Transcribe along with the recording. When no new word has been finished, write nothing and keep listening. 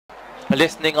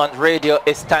listening on radio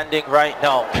is standing right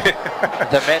now.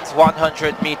 The men's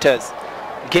 100 meters.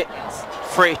 Gittins,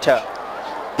 Freighter,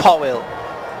 Powell,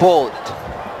 Bolt,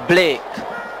 Blake,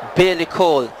 Bailey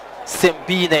Cole,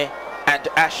 Simbine, and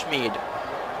Ashmead.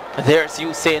 There's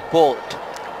Usain Bolt.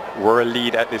 World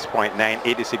lead at this point,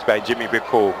 9:86 by Jimmy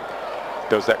Bicot.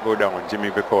 Does that go down? Jimmy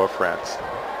Bicot of France.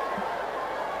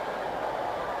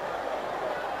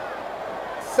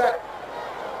 Set.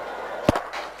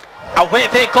 Away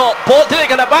they go. Bolt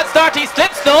doing an advanced start. He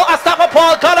slips now. Asafa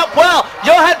Paul got up well.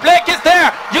 Johan Blake is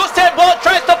there. Usain Bolt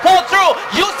tries to pull through.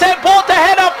 Usain Bolt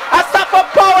ahead of Asafa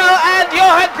Powell and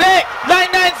Johan Blake.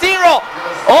 990.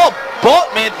 Oh, Bolt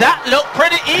made that look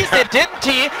pretty easy, didn't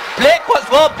he? Blake was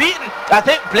well beaten. I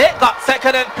think Blake got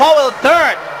second and Powell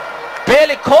third.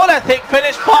 Bailey Cole, I think,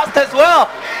 finished fast as well.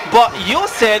 But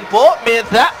Usain Bolt made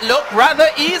that look rather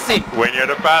easy. When you're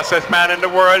the fastest man in the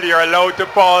world, you're allowed to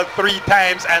fall 3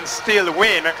 times and still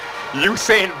win.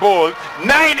 Usain Bolt,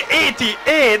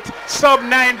 9:88, sub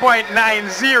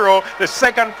 9.90, the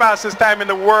second fastest time in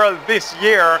the world this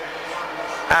year.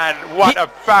 And what a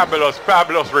fabulous,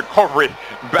 fabulous recovery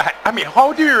back. I mean,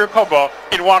 how do you recover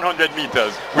in 100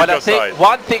 meters? Well, I think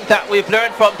one thing that we've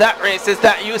learned from that race is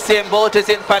that Usain Bolt is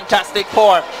in fantastic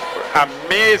form.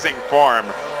 Amazing form.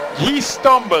 He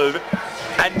stumbled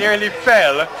and nearly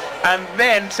fell and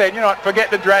then said, you know what, forget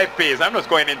the drive pace. I'm just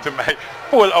going into my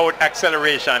full out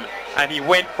acceleration. And he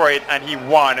went for it and he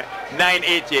won.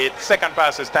 9:88, second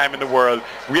fastest time in the world.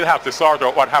 We'll have to sort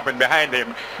out what happened behind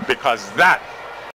him because that